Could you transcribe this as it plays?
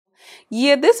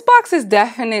Yeah, this box is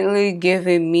definitely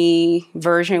giving me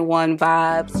version 1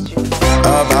 vibes.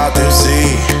 About to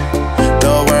see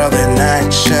the world in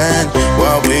action,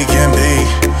 what we can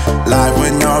be, life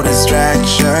with no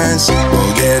distractions,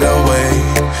 we'll get away,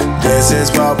 this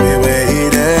is what we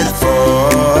waited for.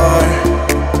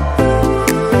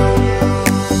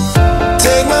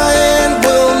 Take my hand,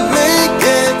 we'll make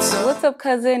it. What's up,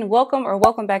 cousin?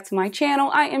 Welcome back to my channel.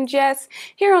 I am Jess,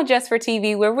 here on Jess for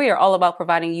TV, where we are all about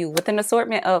providing you with an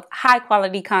assortment of high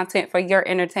quality content for your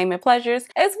entertainment pleasures,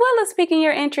 as well as piquing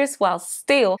your interest while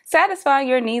still satisfying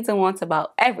your needs and wants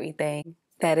about everything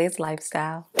that is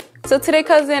lifestyle. So today,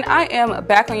 cousin, I am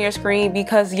back on your screen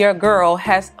because your girl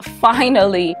has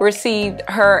finally received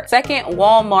her second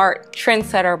Walmart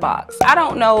Trendsetter box. I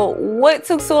don't know what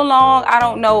took so long. I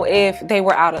don't know if they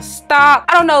were out of stock.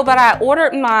 I don't know, but I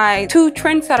ordered my 2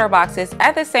 Trendsetter boxes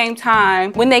at the same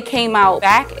time when they came out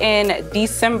back in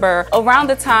December,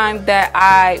 around the time that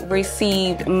I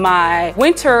received my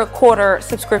winter quarter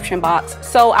subscription box.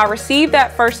 So I received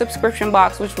that first subscription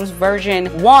box, which was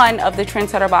version 1 of the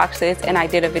Trendsetter boxes, and I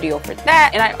did a video for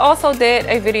that, and I also did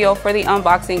a video for the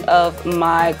unboxing of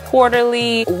my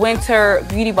quarterly winter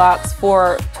beauty box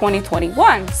for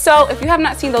 2021. So if you have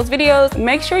not seen those videos,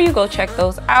 make sure you go check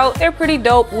those out. They're pretty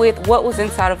dope with what was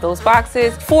inside of those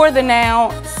boxes. For the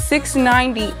now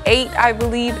 $6.98, I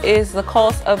believe, is the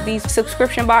cost of these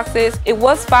subscription boxes. It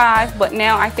was $5, but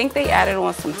now I think they added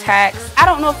on some tax. I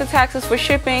don't know if the tax is for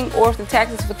shipping or if the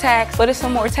tax is for tax, but it's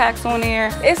some more tax on there.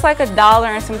 It's like $1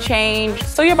 and some change.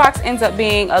 So your box ends up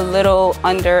being a little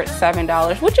under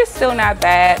 $7, which is still not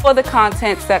bad for the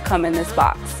contents that come in this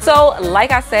box. So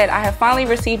like I said, I have finally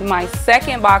received my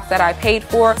second box that I paid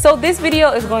for. So this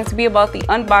video is going to be about the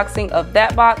unboxing of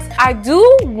that box. I do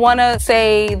want to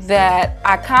say that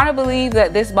I kind of believe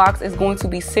that this box is going to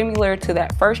be similar to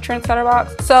that first Trendsetter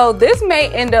box. So this may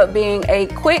end up being a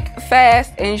quick,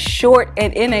 fast, and short,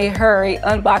 and in a hurry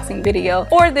unboxing video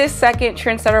for this second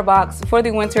Trendsetter box for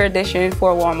the winter edition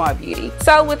for Walmart Beauty.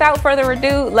 So without further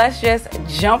ado, let's just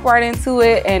jump right into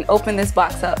it and open this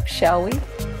box up, shall we?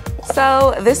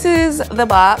 So this is the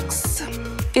box.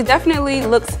 It definitely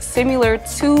looks similar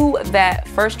to that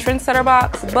first Trendsetter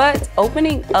box, but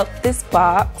opening up this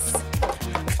box,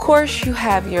 of course, you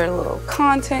have your little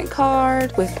content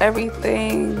card with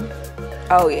everything.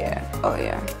 Oh yeah,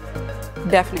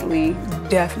 definitely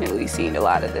seen a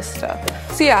lot of this stuff.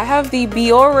 So yeah, I have the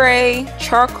Biore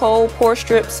charcoal pore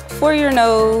strips for your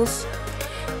nose,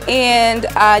 and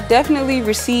I definitely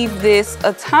received this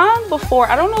a time before.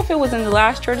 I don't know if it was in the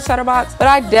last Trendsetter box, but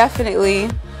I definitely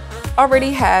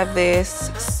already have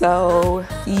this. So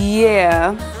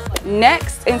yeah,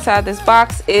 next inside this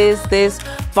box is this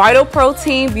Vital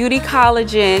Protein Beauty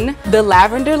Collagen, the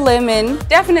lavender lemon.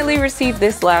 Definitely received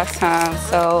this last time,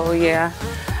 so yeah,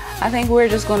 I think we're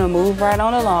just gonna move right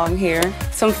on along here.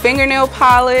 Some fingernail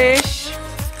polish.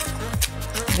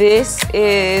 This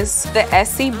is the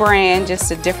Essie brand,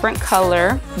 just a different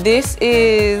color. This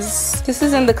is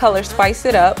in the color Spice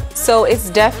It Up. So it's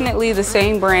definitely the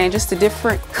same brand, just a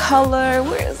different color.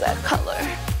 Where is that color?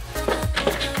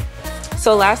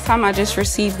 So last time I just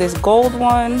received this gold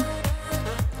one,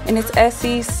 and it's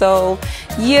Essie. So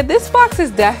yeah, this box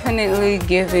is definitely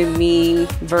giving me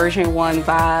version 1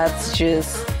 vibes,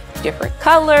 just different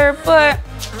color, but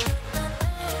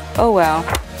oh well.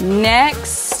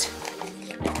 Next,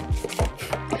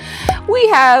 we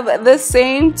have the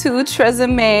same 2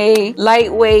 Tresemme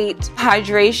lightweight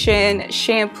hydration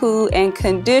shampoo and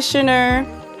conditioner.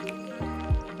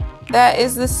 That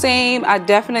is the same. I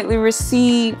definitely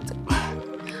received,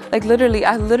 like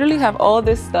I literally have all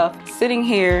this stuff sitting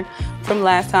here from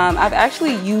last time. I've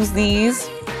actually used these,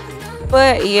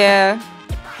 but yeah,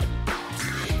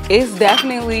 it's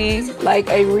definitely like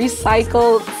a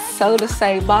recycled, so to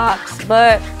say, box,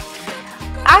 but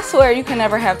I swear you can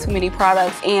never have too many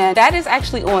products, and that is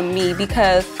actually on me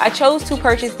because I chose to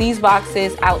purchase these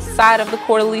boxes outside of the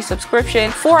quarterly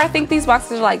subscription for, I think these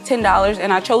boxes are like $10,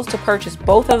 and I chose to purchase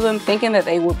both of them thinking that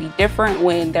they would be different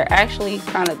when they're actually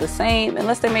kind of the same,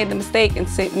 unless they made the mistake and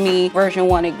sent me version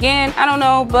 1 again. I don't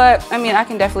know, but I mean, I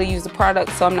can definitely use the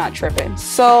product, so I'm not tripping.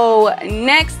 So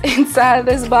next inside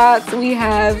this box, we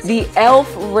have the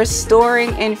e.l.f.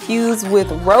 Restoring Infused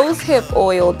with Rose Hip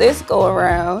Oil this go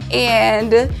around.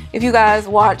 And if you guys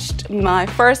watched my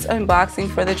first unboxing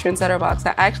for the Trendsetter box,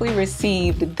 I actually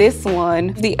received this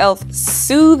one, the e.l.f.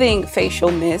 Soothing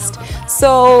Facial Mist.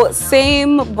 So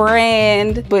same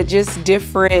brand, but just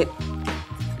different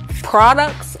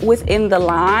products within the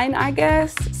line, I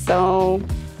guess. So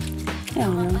I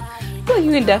don't know. I feel like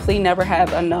you can definitely never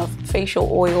have enough facial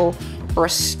oil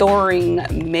restoring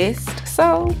mist.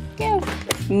 So yeah,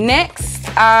 Next,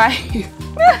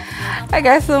 I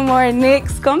got some more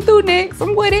NYX. Come through, NYX.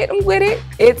 I'm with it. I'm with it.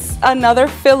 It's another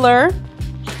filler.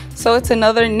 So it's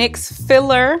another NYX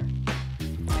filler.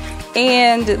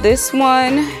 And this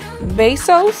one,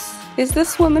 Bezos, is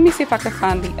this one? Let me see if I can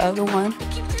find the other one.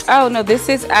 Oh no, this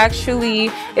is actually,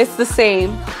 it's the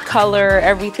same color,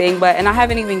 everything, and I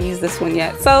haven't even used this one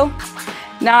yet. So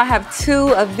now I have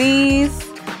 2 of these.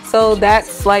 So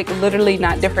that's like literally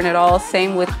not different at all.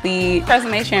 Same with the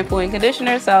Tresemme shampoo and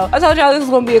conditioner. So I told y'all this was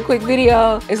gonna be a quick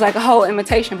video. It's like a whole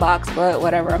imitation box, but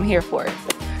whatever, I'm here for it.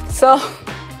 So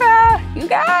you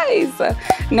guys,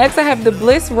 next I have the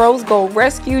Bliss Rose Gold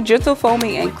Rescue Gentle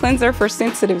Foaming and Cleanser for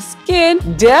Sensitive Skin.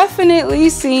 Definitely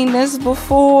seen this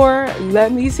before.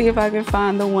 Let me see if I can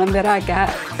find the one that I got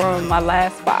from my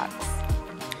last box.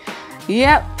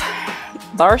 Yep,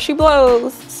 there she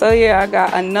blows. So yeah, I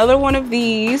got another one of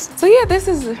these. So yeah, this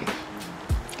is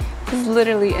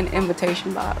literally an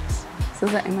imitation box. This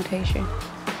is an imitation.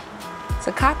 It's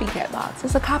a copycat box.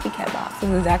 It's a copycat box. This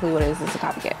is exactly what it is. It's a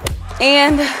copycat.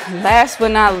 And last but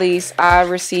not least, I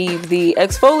received the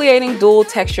Exfoliating Dual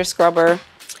Texture Scrubber,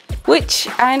 which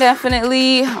I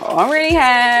definitely already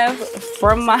have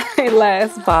from my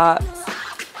last box.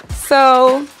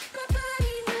 So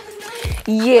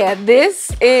yeah,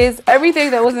 this is everything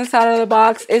that was inside of the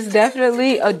box. Is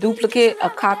definitely a duplicate, a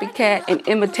copycat, an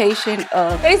imitation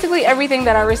of basically everything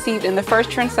that I received in the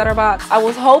first Trendsetter box. I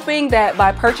was hoping that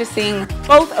by purchasing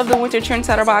both of the winter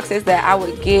Trendsetter boxes that I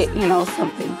would get, you know,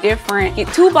 something different.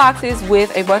 Get 2 boxes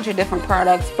with a bunch of different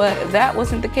products, but that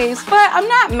wasn't the case. But I'm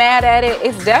not mad at it.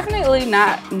 It's definitely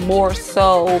not more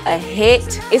so a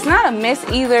hit. It's not a miss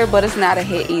either, but it's not a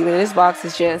hit either. This box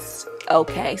is just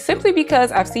okay, simply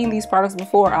because I've seen these products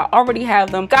before. I already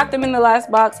have them, got them in the last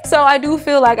box, so I do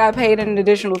feel like I paid an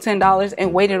additional $10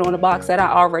 and waited on a box that I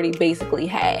already basically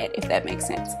had, if that makes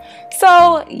sense.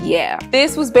 So yeah,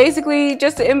 this was basically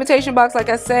just an imitation box, like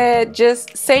I said,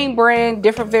 just same brand,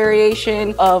 different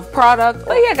variation of product.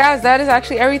 But yeah guys, that is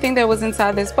actually everything that was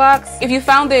inside this box. If you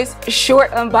found this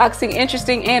short unboxing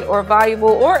interesting and or valuable,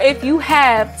 or if you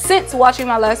have, since watching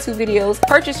my last 2 videos,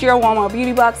 purchased your Walmart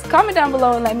beauty box, comment down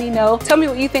below and let me know. Tell me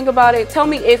what you think about it. Tell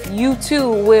me if you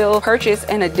too will purchase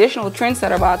an additional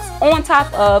Trendsetter box on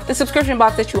top of the subscription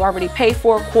box that you already pay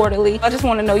for quarterly. I just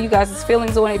want to know you guys'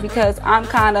 feelings on it, because I'm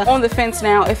kind of on the fence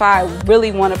now if I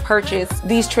really want to purchase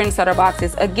these Trendsetter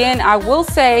boxes. Again, I will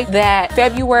say that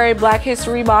February Black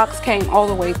History box came all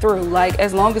the way through. Like,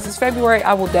 as long as it's February,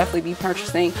 I will definitely be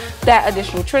purchasing that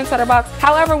additional Trendsetter box.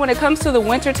 However, when it comes to the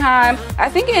winter time, I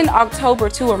think in October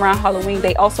too, around Halloween,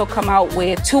 they also come out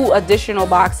with 2 additional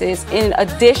boxes in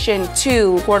addition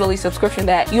to quarterly subscription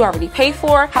that you already pay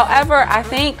for. However, I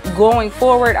think going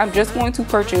forward, I'm just going to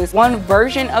purchase 1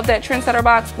 version of that Trendsetter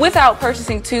box without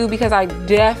purchasing 2, because I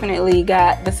definitely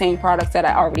got the same products that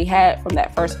I already had from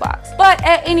that first box. But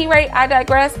at any rate, I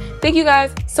digress. Thank you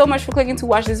guys so much for clicking to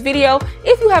watch this video.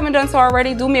 If you haven't done so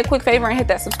already, do me a quick favor and hit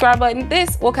that subscribe button.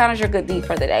 This will count as your good deed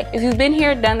for the day. If you've been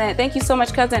here, done that, thank you so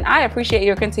much, cousin. I appreciate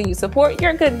your continued support.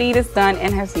 Your good deed is done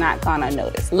and has not gone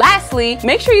unnoticed. Lastly,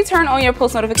 make sure you turn on your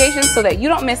post notifications so that you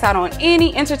don't miss out on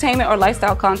any entertainment or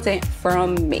lifestyle content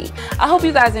from me. I hope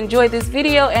you guys enjoyed this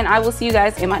video, and I will see you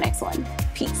guys in my next one.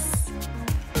 Peace.